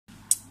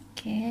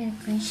Okay,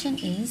 the question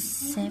is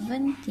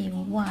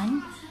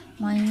 71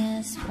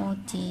 minus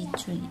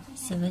 43.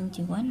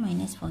 71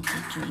 minus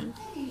 43.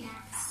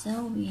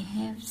 So we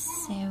have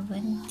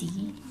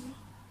 70,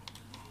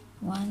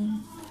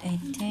 1,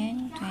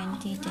 10,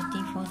 20,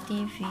 30,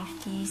 40,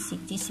 50,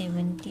 60,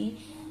 70,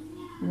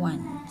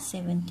 1.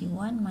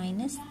 71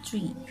 minus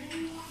 3.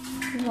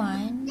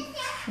 1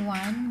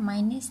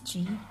 minus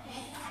 3.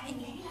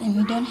 And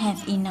we don't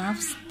have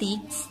enough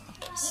sticks,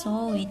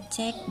 so we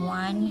take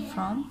 1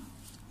 from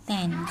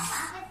tens.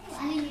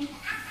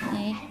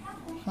 Take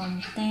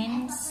from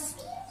tens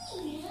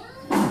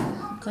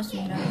because we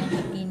don't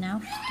have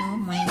enough to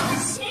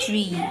minus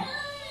 3.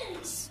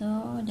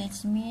 So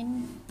that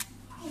means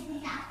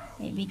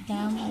it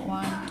becomes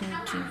 1, 2,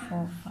 3,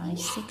 4, 5,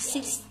 6,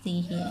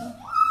 60 here.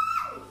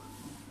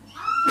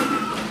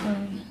 So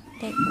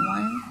take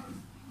 1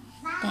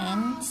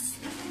 tens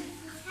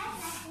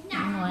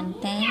and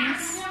 1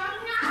 tens.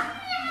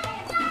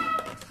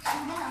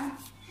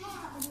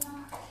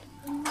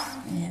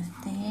 We have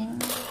 10.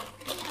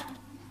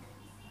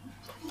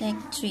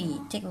 Take 3.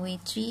 Take away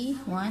 3.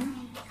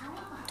 1,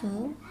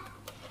 2,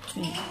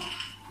 3.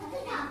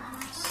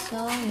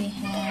 So we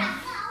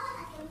have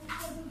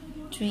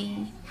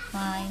 3,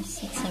 5,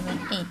 6, 7,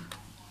 8.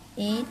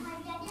 8.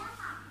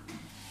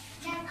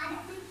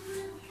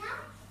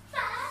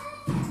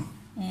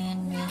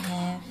 And we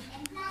have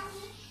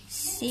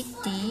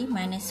 60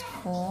 minus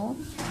 4.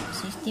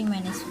 60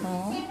 minus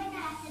 4.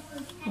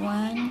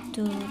 1,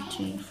 2,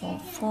 3, 4,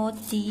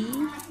 40.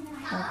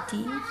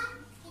 40.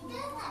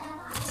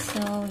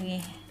 So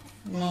we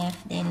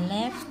left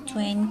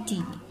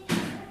 20.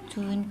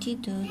 20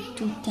 to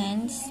 2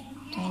 tens.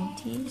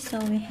 20. So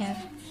we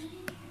have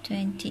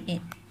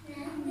 28.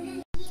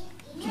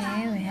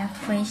 Okay, we have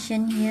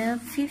question here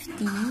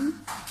 50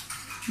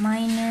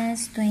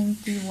 minus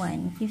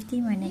 21.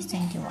 50 minus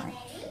 21.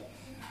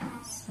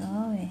 So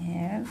we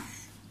have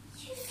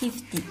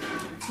 50.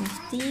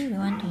 50 we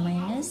want to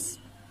minus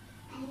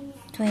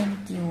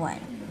 21.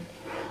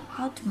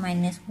 How to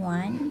minus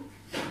 1?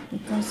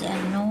 Because there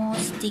are no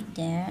stick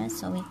there,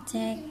 so we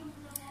take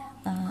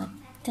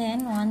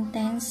 10, 1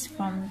 tens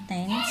from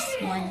tens.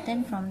 1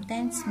 ten from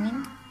tens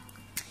means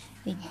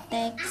we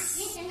take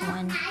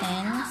 1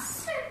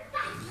 tens.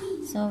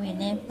 So we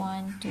left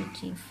 1, 2,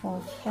 3,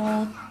 4,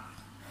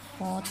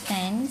 4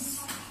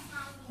 tens.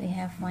 We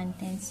have 1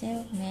 tens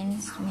here,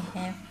 means we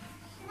have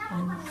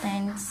 1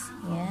 tens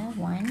here,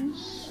 1,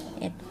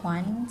 8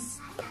 ones.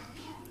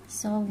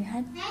 So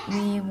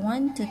we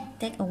want to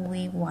take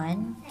away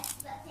 1.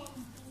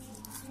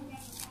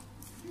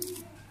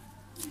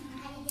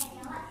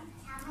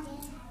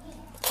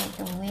 Take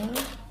away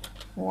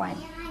 1.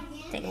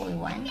 Take away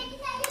 1.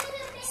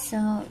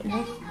 So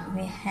look,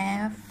 we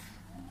have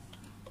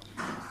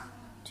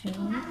 3,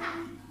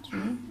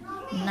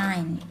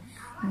 9.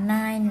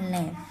 9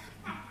 left.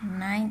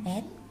 9,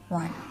 8,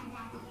 1.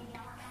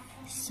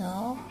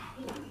 So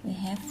we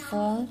have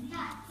 4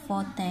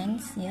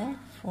 tens here.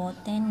 4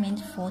 tens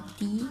means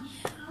 40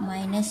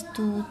 minus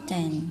 2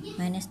 tens.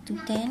 Minus 2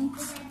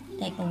 tens.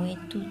 Take away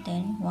 2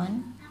 tens.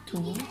 1,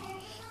 2.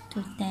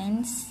 2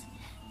 tens.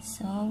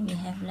 So we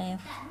have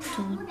left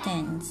 2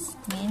 tens.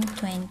 Means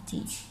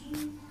 20.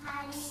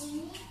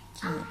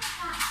 Okay.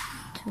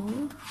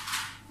 2.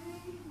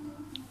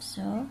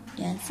 So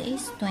the answer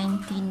is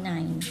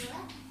 29.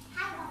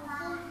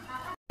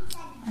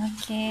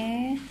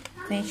 Okay.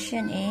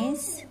 Question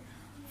is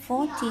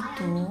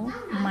 42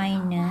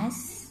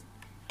 minus,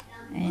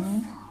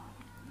 and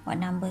what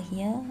number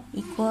here,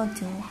 equal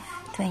to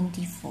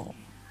 24.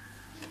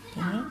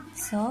 Okay,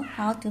 so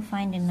how to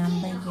find the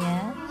number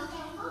here?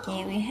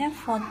 Okay, we have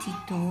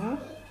 42.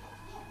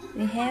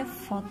 We have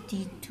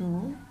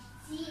 42.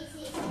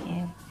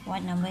 Okay,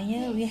 what number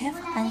here? We have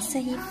answer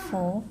here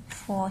 4.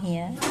 4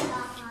 here.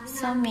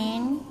 So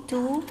mean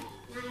 2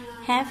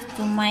 have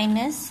to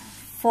minus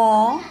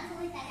 4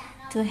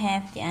 to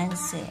have the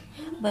answer.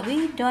 But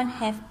we don't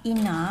have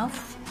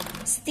enough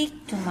stick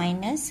to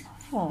minus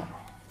 4.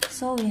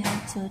 So we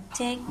have to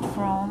take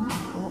from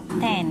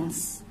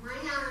tens.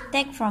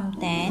 Take from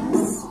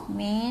tens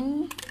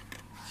mean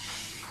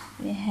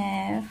we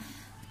have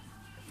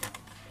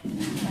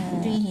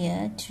 3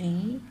 here,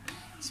 3.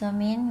 So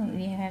mean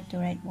we have to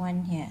write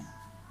 1 here.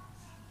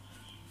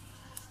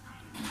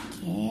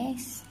 Okay.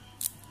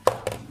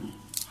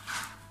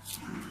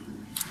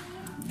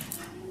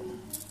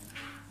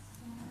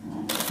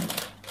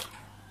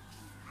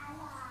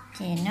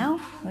 Okay, now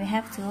we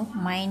have to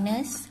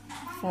minus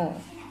 4.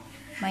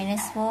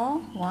 Minus 4,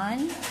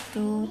 1,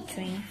 2,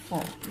 3, 4.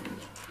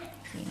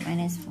 Okay,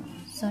 minus 4.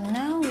 So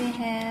now we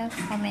have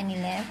how many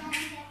left?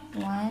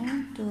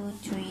 1, 2,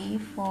 3,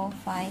 4,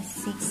 5,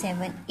 6,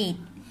 7, 8.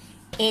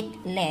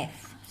 8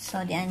 left.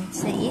 So the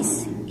answer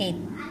is 8.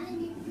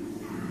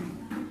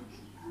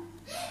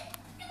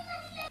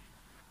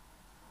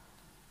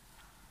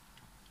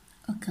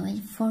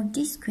 Okay, for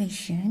this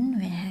question,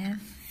 we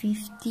have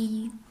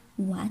 50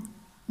 watt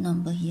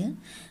number here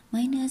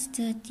minus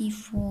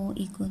 34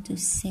 equal to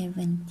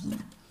 70.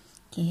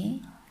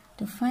 Okay,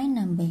 To find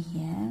number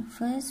here,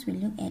 first we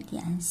look at the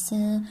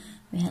answer.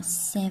 We have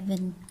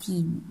 17.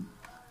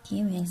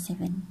 Okay, we have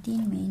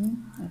 17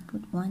 means we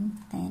put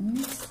 1/10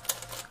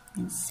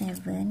 and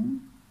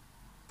 7.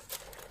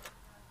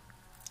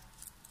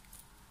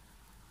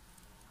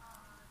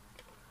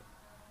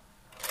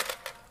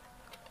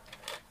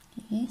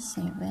 Okay,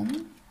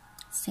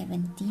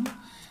 17.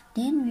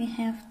 Then we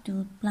have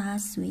to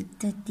plus with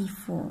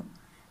 34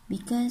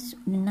 because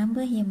the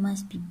number here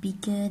must be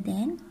bigger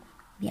than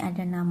the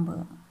other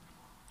number.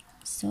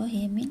 So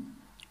here means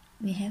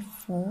we have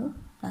 4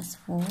 plus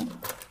 4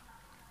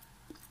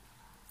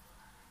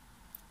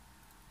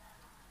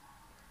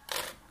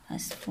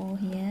 plus 4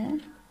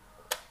 here,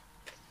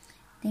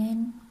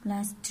 then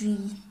plus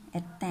 3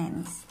 at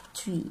tens,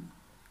 3,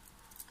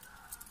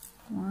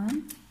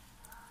 1,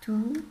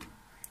 2,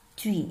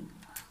 3.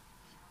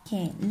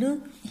 Okay,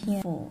 look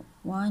here, 4,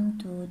 1,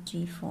 2,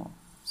 3, 4.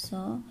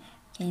 So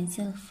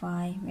cancel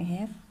 5, we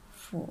have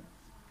 4.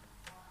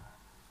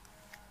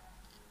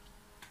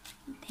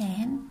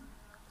 Then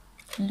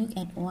look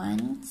at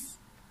ones.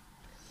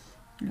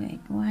 Look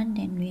at 1,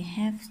 then we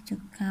have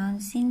to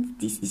count. Since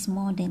this is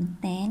more than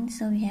 10,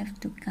 so we have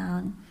to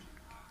count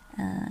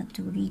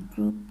to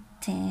regroup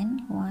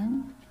 10.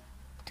 1,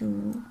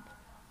 2,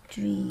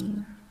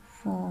 3,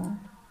 4,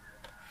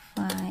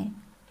 5,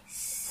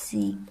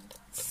 6,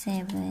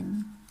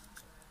 7,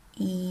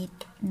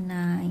 8,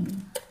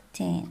 9,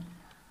 10.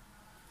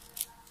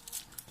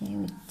 Okay,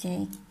 we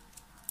take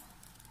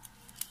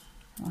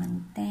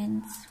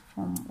 1/10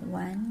 from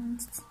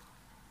ones.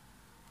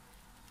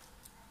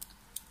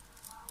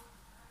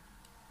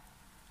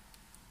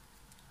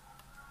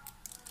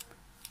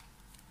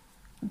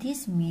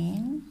 This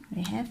means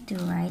we have to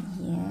write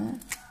here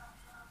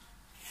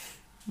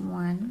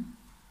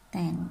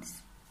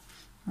 1/10.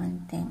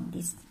 1/10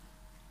 this.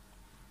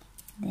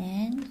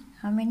 Then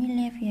how many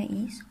left here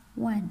is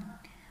 1.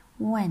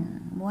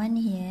 1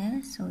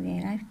 here, so we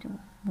arrive to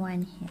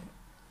 1 here.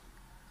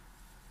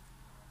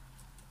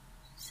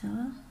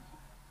 So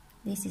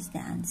this is the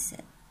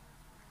answer.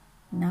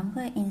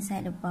 Number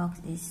inside the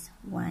box is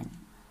 1.